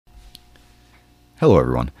Hello,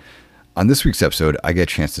 everyone. On this week's episode, I get a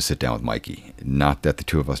chance to sit down with Mikey. Not that the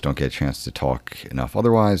two of us don't get a chance to talk enough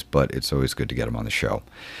otherwise, but it's always good to get him on the show.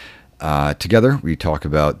 Together, we talk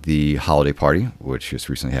about the holiday party, which just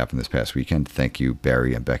recently happened this past weekend. Thank you,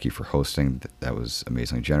 Barry and Becky, for hosting. That was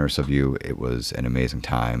amazingly generous of you. It was an amazing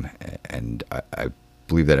time, and I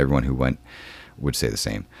believe that everyone who went would say the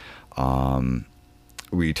same.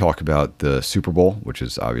 We talk about the Super Bowl, which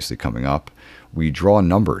is obviously coming up. We draw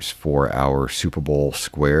numbers for our Super Bowl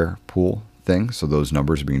Square pool thing. So those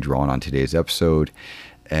numbers are being drawn on today's episode.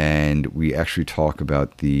 And we actually talk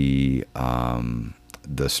about the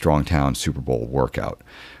Strongtown Super Bowl workout,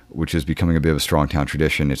 which is becoming a bit of a Strongtown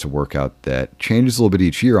tradition. It's a workout that changes a little bit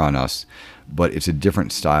each year on us, but it's a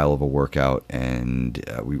different style of a workout. And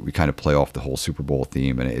we kind of play off the whole Super Bowl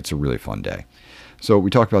theme, and it's a really fun day. So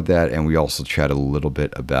we talked about that, and we also chatted a little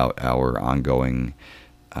bit about our ongoing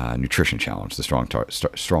nutrition challenge, the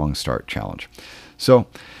Strong Start Challenge. So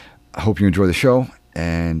I hope you enjoy the show,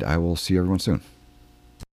 and I will see everyone soon.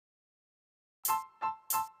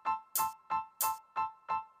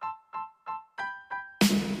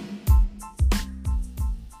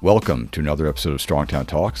 Welcome to another episode of Strongtown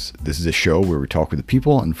Talks. This is a show where we talk with the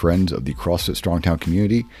people and friends of the CrossFit Strongtown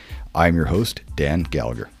community. I'm your host, Dan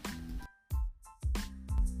Gallagher.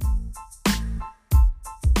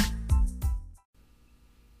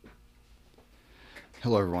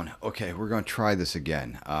 Hello, everyone. Okay, we're going to try this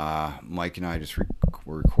again. Mike and I just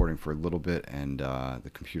were recording for a little bit, and the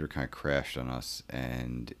computer kind of crashed on us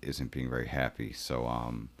and isn't being very happy. So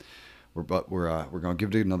we're going to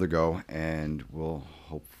give it another go, and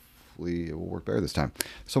hopefully it will work better this time.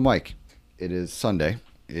 So, Mike, it is Sunday.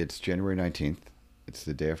 It's January 19th. It's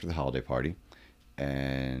the day after the holiday party,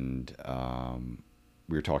 and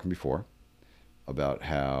we were talking before about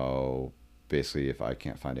how, basically, if I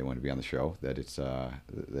can't find anyone to be on the show, that it's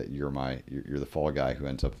that you're the fall guy who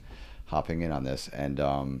ends up hopping in on this,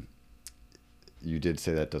 and you did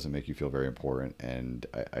say that doesn't make you feel very important, and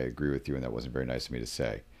I agree with you, and that wasn't very nice of me to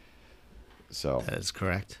say. So that is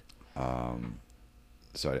correct.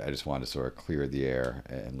 So I just wanted to sort of clear the air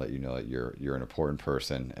and let you know that you're an important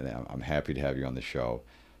person, and I'm happy to have you on the show.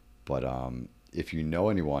 But if you know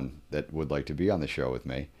anyone that would like to be on the show with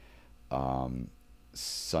me,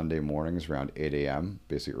 Sunday mornings around 8 a.m.,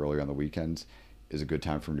 basically earlier on the weekends, is a good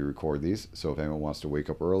time for me to record these. So if anyone wants to wake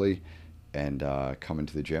up early and come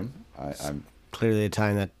into the gym, I'm clearly a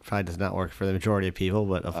time that probably does not work for the majority of people,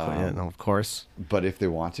 but of course. But if they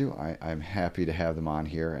want to, I'm happy to have them on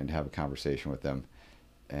here and have a conversation with them,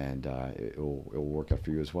 and it will work out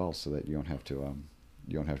for you as well, so that you don't have to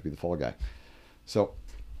be the fall guy. So,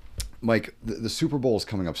 Mike, the Super Bowl is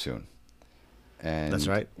coming up soon. And that's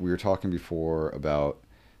right. We were talking before about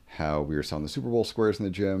how we were selling the Super Bowl squares in the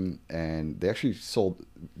gym, and they actually sold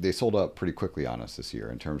out pretty quickly on us this year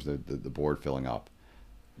in terms of the board filling up.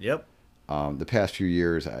 Yep. The past few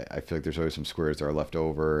years, I feel like there's always some squares that are left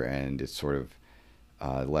over, and it's sort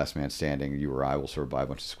of last man standing. You or I will sort of buy a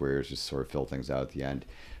bunch of squares, just sort of fill things out at the end.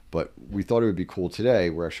 But we thought it would be cool today.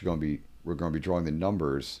 We're going to be drawing the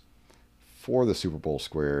numbers for the Super Bowl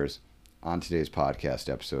squares on today's podcast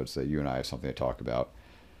episode, so that you and I have something to talk about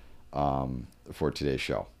for today's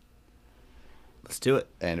show. Let's do it.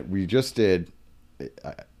 And we just did,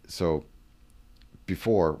 so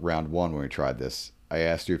before round one when we tried this, I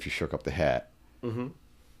asked you if you shook up the hat. Mm-hmm.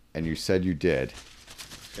 And you said you did.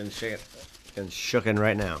 And shooken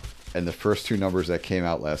right now. And the first two numbers that came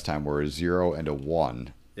out last time were a 0 and a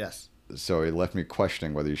 1. Yes. So it left me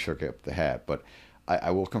questioning whether you shook up the hat. But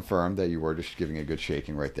I will confirm that you were just giving a good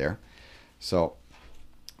shaking right there. So,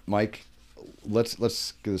 Mike, let's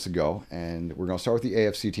give this a go, and we're going to start with the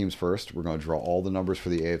AFC teams first. We're going to draw all the numbers for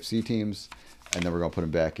the AFC teams, and then we're going to put them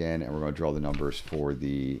back in, and we're going to draw the numbers for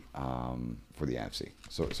the NFC.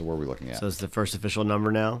 So what are we looking at? So it's the first official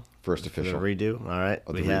number now? First official. The redo? All right.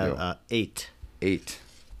 We have 8. 8.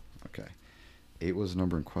 Okay. 8 was the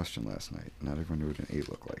number in question last night. Not everyone knew what an 8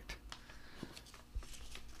 looked like.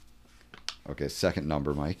 Okay, second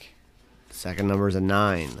number, Mike. Second number is a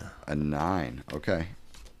 9. A 9. Okay.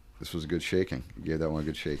 This was a good shaking. You gave that one a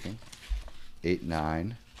good shaking. 8,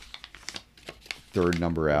 9. Third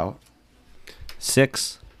number out.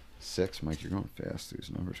 6. 6. Mike, you're going fast through these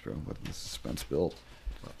numbers, bro. Let the suspense build.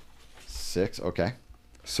 6. Okay.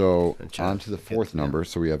 So on to the fourth number.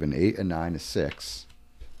 So we have an 8, a 9, a 6.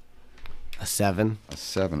 A 7. A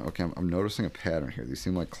 7. Okay, I'm noticing a pattern here. These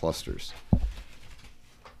seem like clusters. I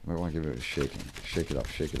might want to give it a shaking. Shake it up.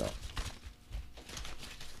 Shake it up.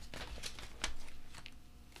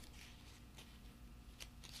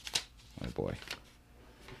 Oh boy.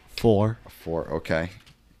 4. A 4. Okay.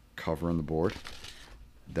 Covering the board.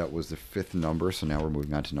 That was the 5th number, so now we're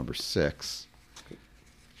moving on to number 6.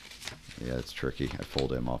 Yeah, it's tricky. I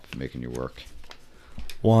fold him up, making you work.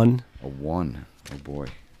 1. A 1. Oh boy.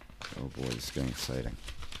 Oh boy, this is getting exciting.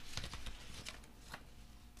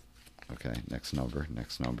 Okay, next number,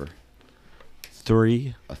 next number.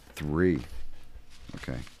 3. A 3.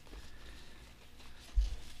 Okay.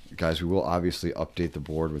 Guys, we will obviously update the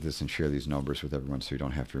board with this and share these numbers with everyone so you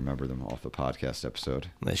don't have to remember them off the podcast episode.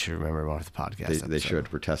 They should remember more of the podcast episode. They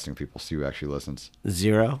should. We're testing people, see who actually listens.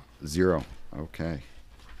 0. 0. Okay.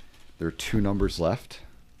 There are 2 numbers left.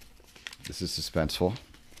 This is suspenseful.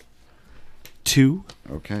 2.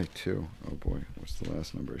 Okay, 2. Oh boy, what's the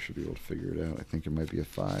last number? I should be able to figure it out. I think it might be a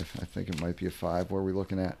 5. I think it might be a 5. What are we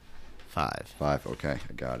looking at? 5. 5. Okay,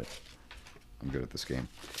 I got it. I'm good at this game.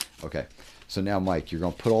 Okay, so now, Mike, you're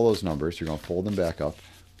going to put all those numbers, you're going to fold them back up,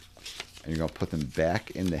 and you're going to put them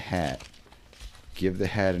back in the hat. Give the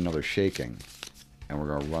hat another shaking, and we're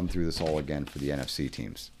going to run through this all again for the NFC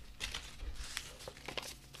teams.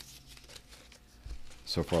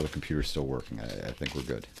 So far, the computer's still working. I think we're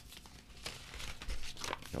good.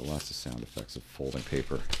 Got lots of sound effects of folding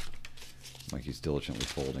paper. Mikey's diligently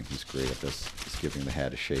folding. He's great at this. He's giving the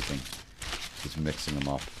hat a shaking. He's mixing them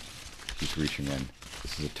up. He's reaching in.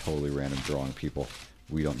 This is a totally random drawing, people.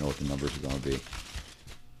 We don't know what the numbers are going to be.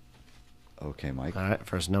 Okay, Mike. All right,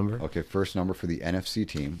 first number. Okay, first number for the NFC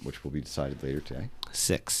team, which will be decided later today.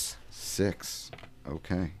 6. 6.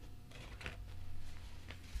 Okay.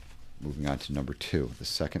 Moving on to number 2. The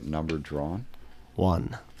second number drawn.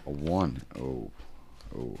 1. A 1. Oh,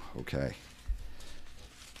 okay.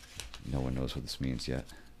 No one knows what this means yet.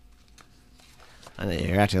 I know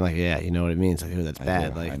you're acting like, yeah, you know what it means. Like, oh, that's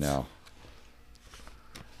bad. I know.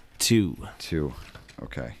 2. 2.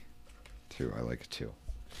 Okay. 2. I like a 2.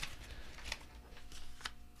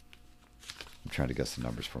 I'm trying to guess the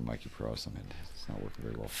numbers for Mikey Pros. I mean, it's not working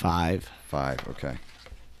very well. 5. 5. Okay.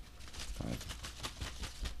 5.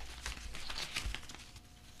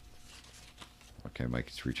 Okay,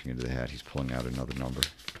 Mikey's reaching into the hat. He's pulling out another number.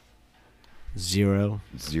 0.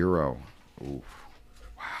 0. Ooh.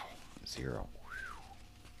 Wow. 0.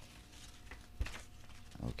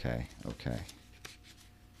 Okay.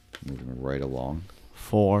 Moving right along.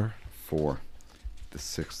 4. 4. The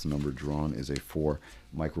 6th number drawn is a 4.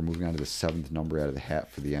 Mike, we're moving on to the 7th number out of the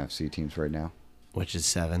hat for the NFC teams right now. Which is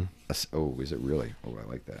 7. Oh, is it really? Oh, I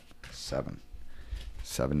like that. 7.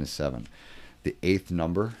 7 is 7. The 8th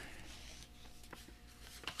number.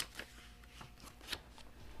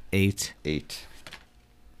 8. 8.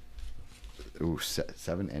 Ooh,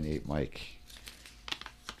 7 and 8, Mike.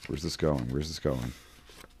 Where's this going?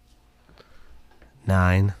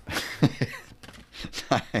 9.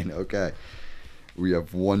 9. Okay. We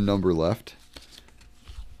have 1 number left.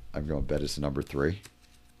 I'm going to bet it's number 3.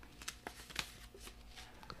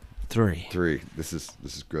 3. 3. This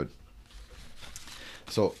is good.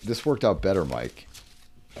 So this worked out better, Mike.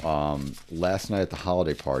 Last night at the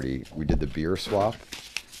holiday party, we did the beer swap,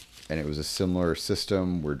 and it was a similar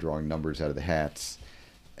system. We're drawing numbers out of the hats.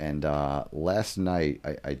 And last night,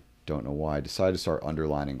 I don't know why, I decided to start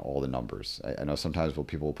underlining all the numbers. I know sometimes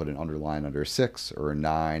people will put an underline under a 6 or a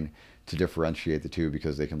 9 to differentiate the two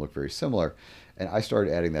because they can look very similar. And I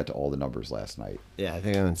started adding that to all the numbers last night. Yeah, I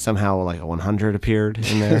think somehow like a 100 appeared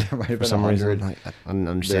in there, There might have for been some 100. reason. I didn't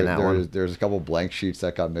understand that one. There's a couple blank sheets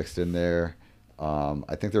that got mixed in there.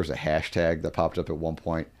 I think there was a hashtag that popped up at one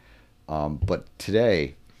point. But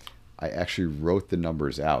today, I actually wrote the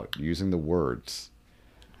numbers out using the words.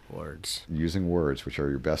 Using words, which are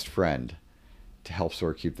your best friend, to help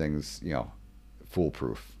sort of keep things,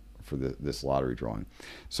 foolproof for this lottery drawing.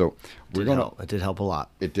 So It did help a lot.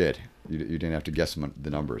 It did. You didn't have to guess the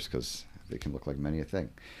numbers because they can look like many a thing.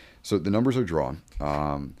 So the numbers are drawn.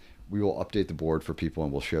 We will update the board for people,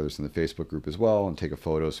 and we'll share this in the Facebook group as well, and take a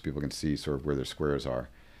photo so people can see sort of where their squares are.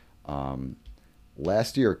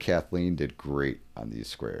 Last year, Kathleen did great on these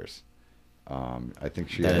squares. I think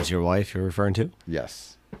she. That is your wife you're referring to?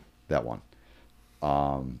 Yes, that one.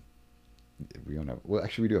 We don't have. Well,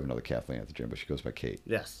 actually, we do have another Kathleen at the gym, but she goes by Kate.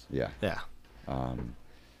 Yes. Yeah. Yeah.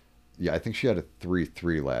 Yeah, I think she had a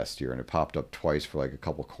 3-3 last year, and it popped up twice for like a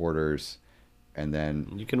couple quarters, and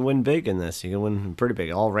then You can win big in this. You can win pretty big.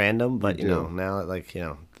 All random, but You do.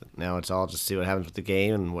 now it's all just see what happens with the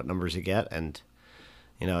game and what numbers you get, and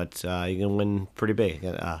it's you can win pretty big.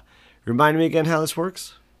 Remind me again how this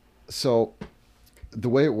works. So the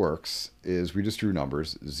way it works is we just drew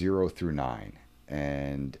numbers 0 through 9.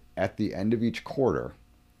 And at the end of each quarter,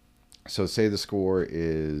 so say the score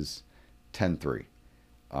is 10-3.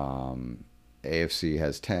 AFC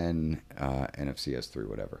has 10, NFC has 3,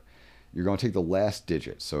 whatever. You're going to take the last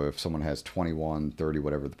digit. So if someone has 21, 30,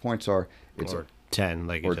 whatever the points are, it's Or 10,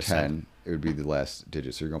 like you or just 10, said. it would be the last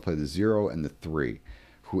digit. So you're going to play the 0 and the 3.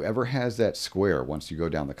 Whoever has that square, once you go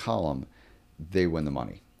down the column, they win the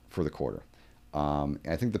money for the quarter. And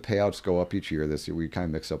I think the payouts go up each year. This year, we kind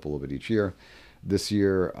of mix up a little bit each year. This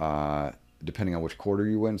year, depending on which quarter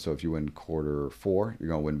you win, so if you win quarter 4, you're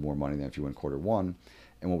going to win more money than if you win quarter 1.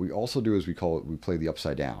 And what we also do is we play the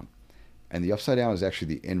upside down. And the upside down is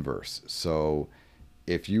actually the inverse. So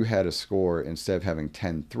if you had a score, instead of having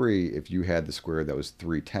 10-3, if you had the square that was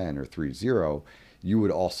 3-10 or 3-0, you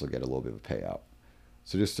would also get a little bit of a payout.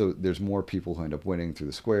 So just so there's more people who end up winning through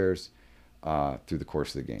the squares through the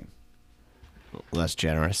course of the game. Less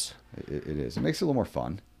generous. It is. It makes it a little more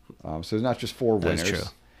fun. So it's not just 4 winners. That's true.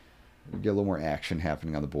 You get a little more action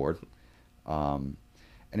happening on the board. And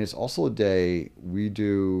it's also a day we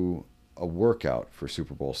do a workout for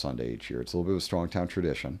Super Bowl Sunday each year. It's a little bit of a Strongtown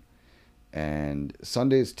tradition. And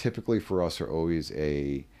Sundays typically for us are always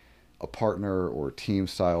a partner or team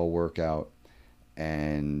style workout.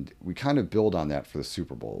 And we kind of build on that for the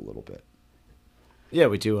Super Bowl a little bit. Yeah,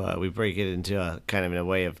 we do. We break it into kind of in a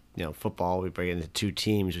way of football. We break it into 2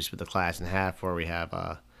 teams. We split the class in half, where we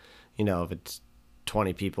have if it's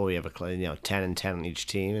 20 people, we have 10 and 10 on each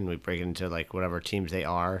team, and we break it into like whatever teams they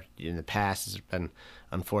are. In the past, it's been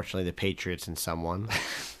unfortunately the Patriots and someone.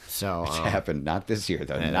 So It's happened not this year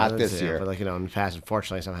though. yeah, Not this year. But in the past,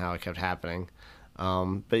 unfortunately, somehow it kept happening.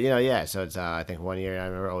 But so it's I think one year I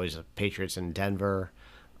remember always the Patriots in Denver.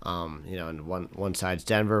 And one side's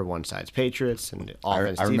Denver, one side's Patriots, and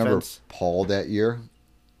offense, I remember defense. Paul that year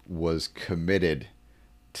was committed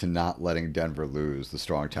to not letting Denver lose the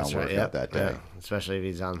Strongtown workout that day. Yeah. Especially if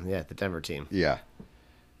he's on the Denver team. Yeah.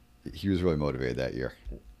 He was really motivated that year.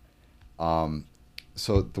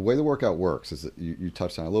 So the way the workout works is that you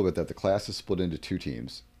touched on a little bit that the class is split into 2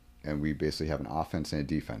 teams, and we basically have an offense and a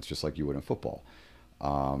defense, just like you would in football.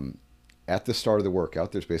 At the start of the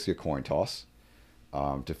workout, there's basically a coin toss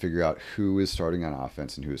to figure out who is starting on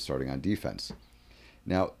offense and who is starting on defense.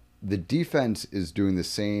 Now, the defense is doing the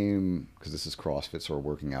same, because this is CrossFit, so we're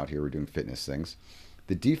working out here, we're doing fitness things.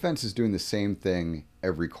 The defense is doing the same thing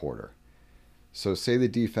every quarter. So say the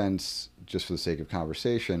defense, just for the sake of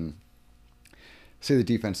conversation, say the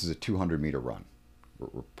defense is a 200-meter run.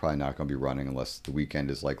 We're probably not going to be running unless the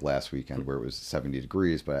weekend is like last weekend where it was 70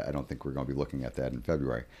 degrees, but I don't think we're going to be looking at that in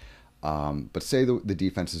February. But say the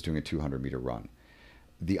defense is doing a 200-meter run.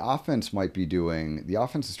 The offense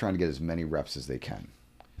is trying to get as many reps as they can.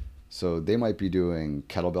 So they might be doing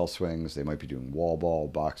kettlebell swings, they might be doing wall ball,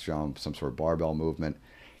 box jump, some sort of barbell movement.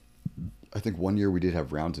 I think one year we did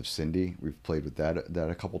have rounds of Cindy. We've played with that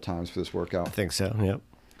a couple times for this workout. I think so, yep.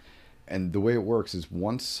 And the way it works is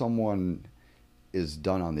once someone is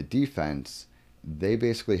done on the defense, they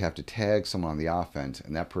basically have to tag someone on the offense,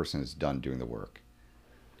 and that person is done doing the work.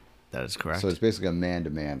 That is correct. So it's basically a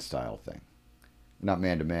man-to-man style thing. Not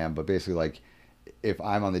man-to-man, but basically like if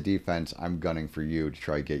I'm on the defense, I'm gunning for you to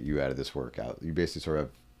try to get you out of this workout. You basically sort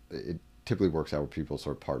of, it typically works out where people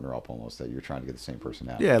sort of partner up almost, that you're trying to get the same person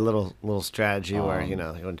out. Yeah, a little strategy where,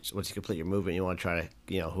 once you complete your movement, you want to try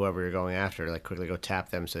to, whoever you're going after, like quickly go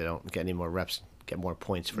tap them so they don't get any more reps, get more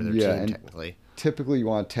points for their team, technically. Typically you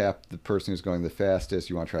want to tap the person who's going the fastest.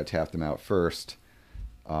 You want to try to tap them out first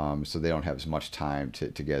so they don't have as much time to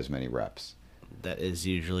get as many reps. That is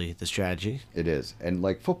usually the strategy. It is. And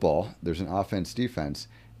like football, there's an offense, defense.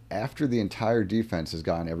 After the entire defense has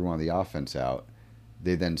gotten everyone on the offense out,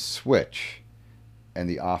 they then switch, and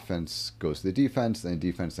the offense goes to the defense, and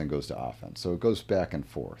the defense then goes to offense. So it goes back and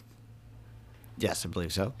forth. Yes, I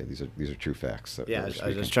believe so. Okay, these are true facts. Yeah, I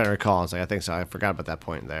was just trying to recall. I think so. I forgot about that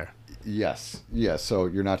point there. Yes. So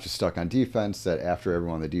you're not just stuck on defense, that after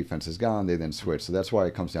everyone on the defense is gone, they then switch. So that's why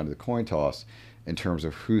it comes down to the coin toss in terms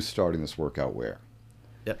of who's starting this workout where.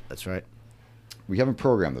 Yep, that's right. We haven't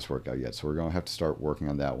programmed this workout yet, so we're going to have to start working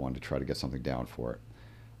on that one to try to get something down for it.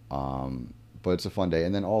 But it's a fun day.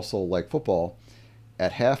 And then also, like football,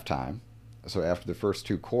 at halftime, so after the first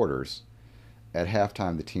 2 quarters, at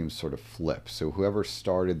halftime the teams sort of flip. So whoever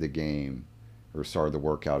started the game or started the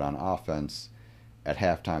workout on offense, at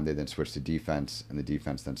halftime they then switch to defense, and the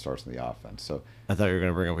defense then starts on the offense. So I thought you were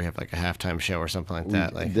going to bring up we have like a halftime show or something like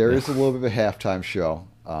that. There is a little bit of a halftime show.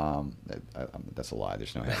 That's a lie.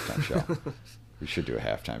 There's no halftime show. We should do a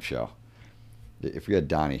halftime show. If we had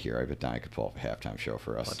Donnie here, I bet Donnie could pull off a halftime show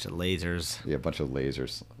for us. A bunch of lasers. Yeah, a bunch of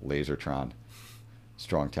lasers. Lasertron.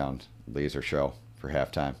 Strongtown laser show for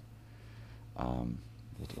halftime.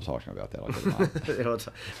 We'll talk about that later on.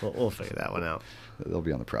 We'll figure that one out. They'll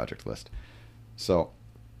be on the project list. So,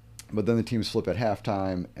 but then the teams flip at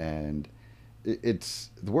halftime, and it's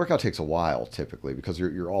the workout takes a while typically because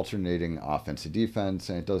you're alternating offense to defense,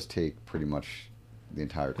 and it does take pretty much the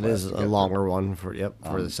entire It class is to a get through. longer one for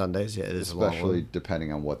for the Sundays. Yeah, it is a long Especially one.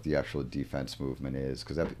 depending on what the actual defense movement is,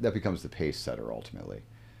 because that becomes the pace setter ultimately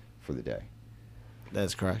for the day.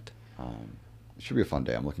 That's correct. It should be a fun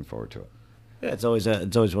day. I'm looking forward to it. Yeah, it's always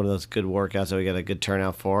one of those good workouts that we get a good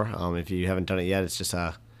turnout for. If you haven't done it yet, it's just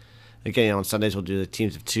again, on Sundays we'll do the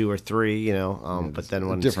teams of 2 or 3, Yeah, but it's then a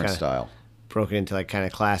when it's different kind of style. broken into like kind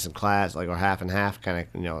of class and class, like or half and half, kind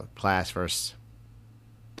of class versus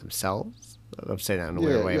themselves. I'm saying that in a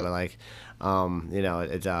weird way, Yeah. but like,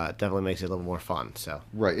 it definitely makes it a little more fun. So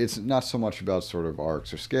Right. It's not so much about sort of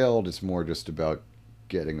arcs or scaled. It's more just about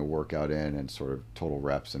getting a workout in and sort of total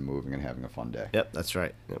reps and moving and having a fun day. yep, that's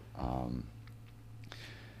right. Yep.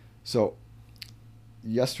 So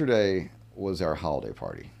yesterday was our holiday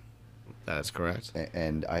party. That is correct.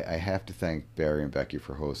 And I have to thank Barry and Becky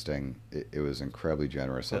for hosting. It was incredibly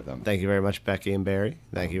generous of them. Thank you very much, Becky and Barry.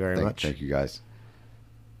 Thank you very much. Thank you guys.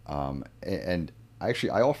 And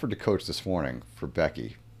actually, I offered to coach this morning for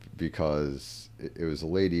Becky because it was a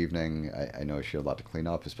late evening. I know she had a lot to clean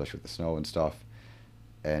up, especially with the snow and stuff.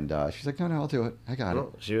 And she's like, no, I'll do it. I got it.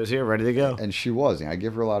 Well, she was here, ready to go. And she was. And I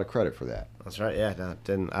give her a lot of credit for that. That's right. Yeah. No,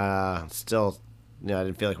 didn't still, I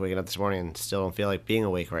didn't feel like waking up this morning, and still don't feel like being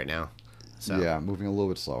awake right now. So Yeah, moving a little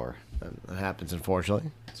bit slower. that happens,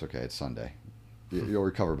 unfortunately. It's okay. It's Sunday. You'll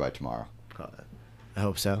recover by tomorrow. I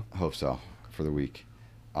hope so. I hope so for the week.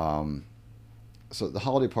 So the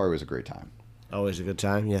holiday party was a great time. Always a good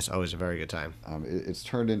time. Yes, always a very good time. It's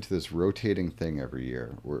turned into this rotating thing every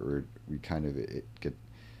year where we kind of get.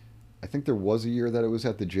 I think there was a year that it was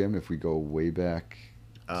at the gym. If we go way back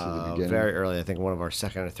to the beginning, Very early. I think one of our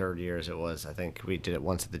second or third years it was. I think we did it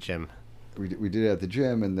once at the gym. we did it at the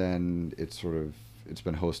gym, and then it's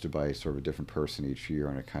been hosted by sort of a different person each year,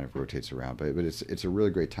 and it kind of rotates around. But it's a really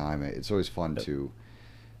great time. It's always fun to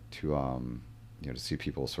to see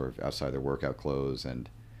people sort of outside their workout clothes and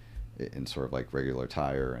in sort of like regular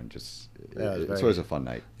attire, and just it's always a fun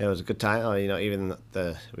night. It was a good time. Even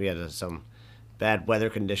we had some bad weather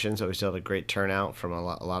conditions, but we still had a great turnout from a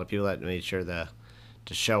lot of people that made sure to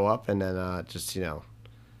show up, and then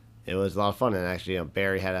it was a lot of fun. And actually,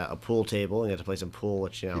 Barry had a pool table and got to play some pool,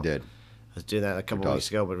 which He did. I was doing that a couple of weeks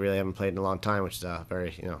ago, but really haven't played in a long time, which is a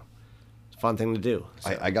very fun thing to do.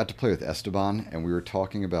 So. I got to play with Esteban, and we were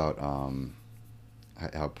talking about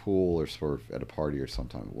how pool or sort of at a party or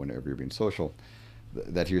sometime whenever you're being social,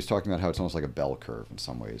 that he was talking about how it's almost like a bell curve in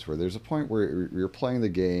some ways, where there's a point where you're playing the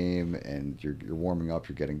game and you're warming up,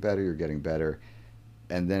 you're getting better,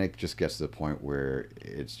 and then it just gets to the point where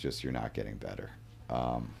it's just you're not getting better.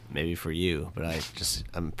 Maybe for you, but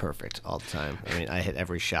I'm perfect all the time. I mean, I hit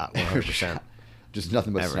every shot 100%. Just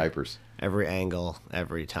nothing but snipers. Every angle,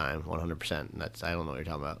 every time, 100%. I don't know what you're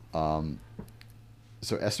talking about.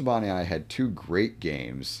 So Esteban and I had 2 great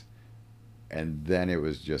games, and then it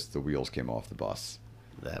was just the wheels came off the bus.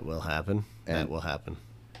 That will happen. That will happen.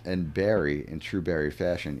 And Barry, in true Barry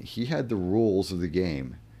fashion, he had the rules of the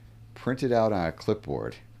game printed out on a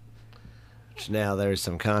clipboard. Now there's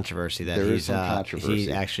some controversy that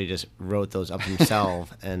he actually just wrote those up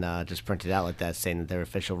himself and just printed out like that, saying that they're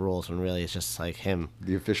official rules, when really it's just like him.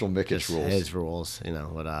 The official Mikic rules. His rules,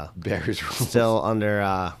 Barry's rules. Still under,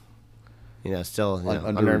 under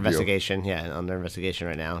investigation. Yeah, under investigation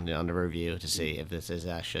right now, under review to see if this is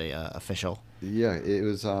actually official. Yeah, it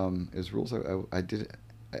was rules.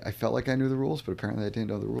 I felt like I knew the rules, but apparently I didn't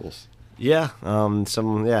know the rules. Yeah,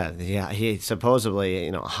 he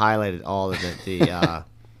supposedly highlighted all of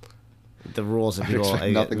the rules that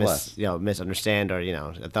people misunderstand, or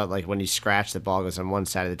I thought like when you scratch, the ball goes on one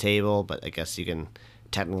side of the table, but I guess you can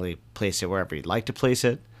technically place it wherever you'd like to place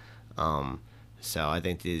it. So I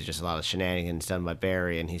think these are just a lot of shenanigans done by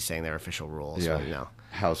Barry, and he's saying they're official rules. Yeah, so,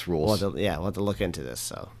 house rules. We'll have to look into this.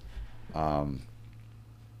 So.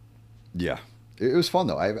 Yeah. It was fun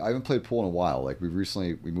though. I haven't played pool in a while. Like we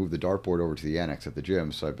moved the dartboard over to the annex at the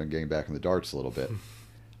gym, so I've been getting back in the darts a little bit.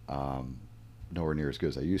 Nowhere near as good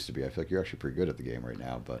as I used to be. I feel like you're actually pretty good at the game right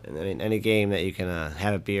now. But I mean, any game that you can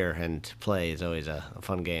have a beer and play is always a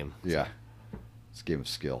fun game. Yeah, it's a game of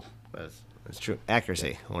skill. That's true.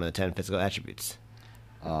 Accuracy, one of the 10 physical attributes.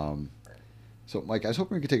 So Mike, I was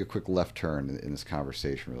hoping we could take a quick left turn in this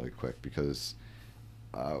conversation really quick, because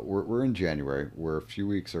we're in January. We're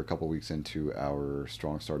a couple weeks into our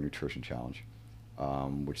Strong Start Nutrition Challenge,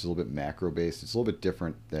 which is a little bit macro-based. It's a little bit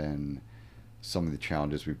different than some of the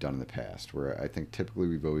challenges we've done in the past, where I think typically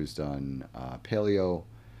we've always done paleo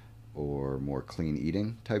or more clean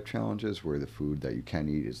eating type challenges, where the food that you can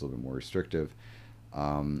eat is a little bit more restrictive.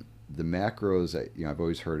 The macros, I've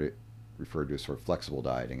always heard it referred to as sort of flexible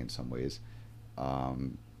dieting in some ways.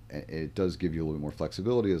 And it does give you a little bit more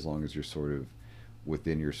flexibility as long as you're sort of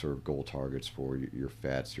within your sort of goal targets for your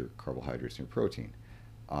fats, your carbohydrates, and your protein.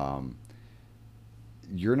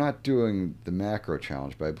 You're not doing the macro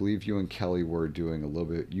challenge, but I believe you and Kelly were doing a little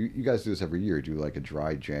bit. You guys do this every year. Do like a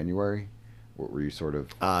dry January, where you sort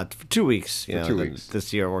of For 2 weeks. for 2 weeks.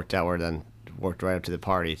 This year worked out. We're then worked right up to the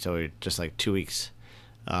party, so we just like 2 weeks,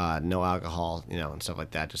 no alcohol, and stuff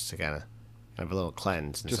like that, just to kind of have a little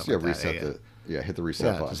cleanse and Just stuff like reset that. hit the reset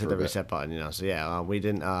Yeah, button. just hit for the a bit. reset button. So yeah, we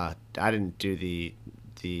didn't. I didn't do the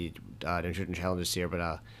nutrition challenge this year,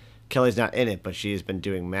 but Kelly's not in it, but she has been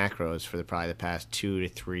doing macros for probably the past 2 to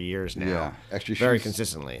 3 years now. Yeah, actually, very she's-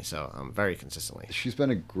 consistently. So very consistently. She's been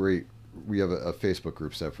a great. We have a Facebook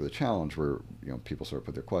group set for the challenge where people sort of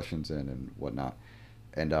put their questions in and whatnot,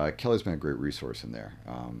 and Kelly's been a great resource in there.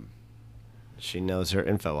 She knows her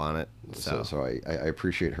info on it. So I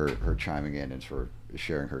appreciate her chiming in and sort of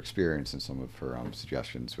sharing her experience and some of her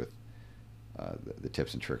suggestions with the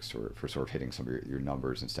tips and tricks for sort of hitting some of your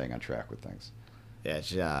numbers and staying on track with things.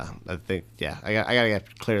 Yeah, I think I gotta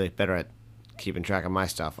get clearly better at keeping track of my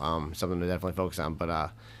stuff. Something to definitely focus on.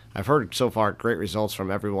 But I've heard so far great results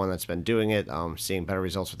from everyone that's been doing it. Seeing better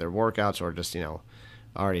results with their workouts, or just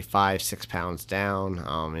already 5-6 pounds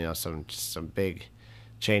down. Some big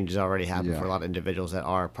changes already happened for a lot of individuals that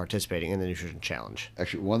are participating in the nutrition challenge.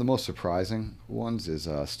 Actually, one of the most surprising ones is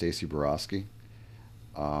Stacy Borowski.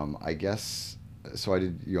 I guess so. I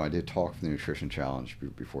did talk for the nutrition challenge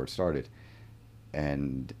before it started.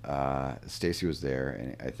 And Stacy was there,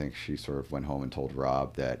 and I think she sort of went home and told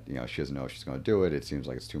Rob that she doesn't know if she's going to do it. It seems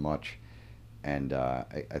like it's too much, and I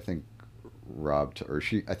think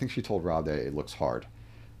I think she told Rob that it looks hard.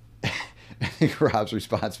 I think Rob's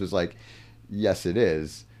response was like, "Yes, it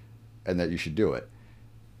is, and that you should do it."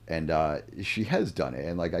 And she has done it,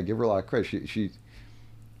 and like I give her a lot of credit. She's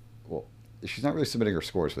not really submitting her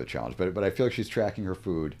scores for the challenge, but I feel like she's tracking her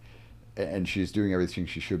food. And she's doing everything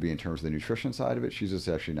she should be in terms of the nutrition side of it. She's just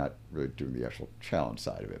actually not really doing the actual challenge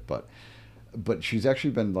side of it. But she's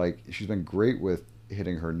actually been she's been great with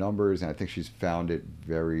hitting her numbers, and I think she's found it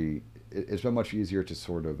it's been much easier to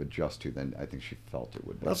sort of adjust to than I think she felt it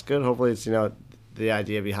would be. That's good. Hopefully, it's the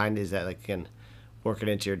idea behind it is that you can work it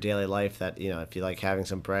into your daily life. That if you like having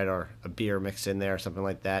some bread or a beer mixed in there or something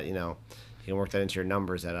like that, you can work that into your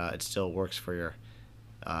numbers. That it still works for your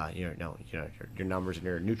numbers and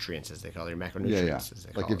your nutrients, as they call it, your macronutrients. Yeah. As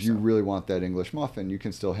they call Like if it, you so. really want that English muffin, you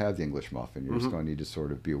can still have the English muffin. You're just going to need to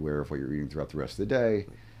sort of be aware of what you're eating throughout the rest of the day.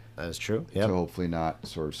 That is true. To hopefully not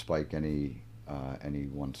sort of spike any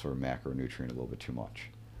one sort of macronutrient a little bit too much.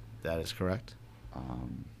 That is correct.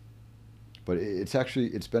 But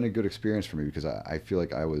it's been a good experience for me because I feel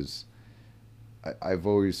like I've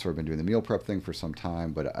always sort of been doing the meal prep thing for some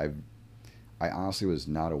time, but I honestly was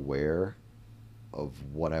not aware of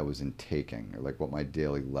what I was intaking or like what my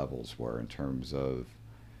daily levels were in terms of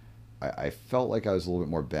I felt like I was a little bit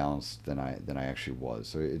more balanced than I actually was.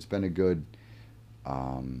 So it's been a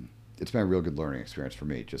real good learning experience for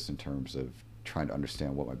me, just in terms of trying to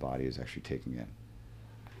understand what my body is actually taking in.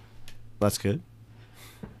 That's good.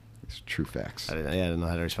 It's true facts. I didn't know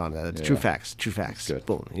how to respond to that. It's Yeah. true facts. True facts. Good.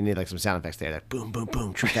 Boom. You need like some sound effects there. Like boom, boom,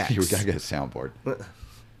 boom. True facts. We gotta get a soundboard.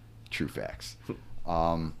 True facts.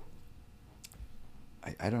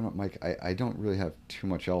 I don't know, Mike. I don't really have too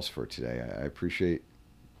much else for today. I appreciate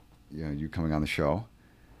you coming on the show.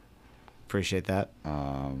 Appreciate that.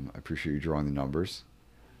 I appreciate you drawing the numbers.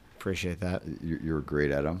 Appreciate that. You were great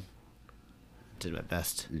at them. Did my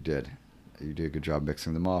best. You did. You did a good job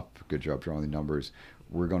mixing them up. Good job drawing the numbers.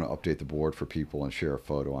 We're going to update the board for people and share a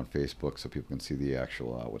photo on Facebook so people can see the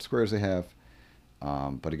actual what squares they have.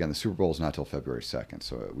 But again, the Super Bowl is not till February 2nd,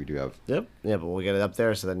 so we do have. Yep. Yeah, but we'll get it up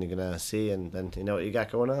there, so then you're gonna see, and then you know what you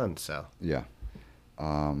got going on. So. Yeah.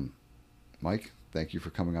 Mike, thank you for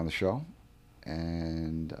coming on the show,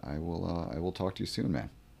 and I will talk to you soon, man.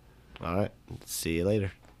 All right. See you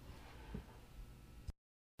later.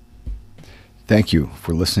 Thank you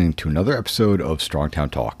for listening to another episode of Strongtown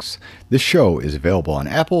Talks. This show is available on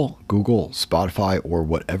Apple, Google, Spotify, or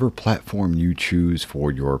whatever platform you choose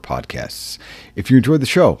for your podcasts. If you enjoyed the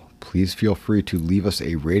show, please feel free to leave us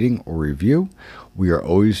a rating or review. We are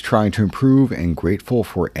always trying to improve and grateful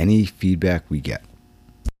for any feedback we get.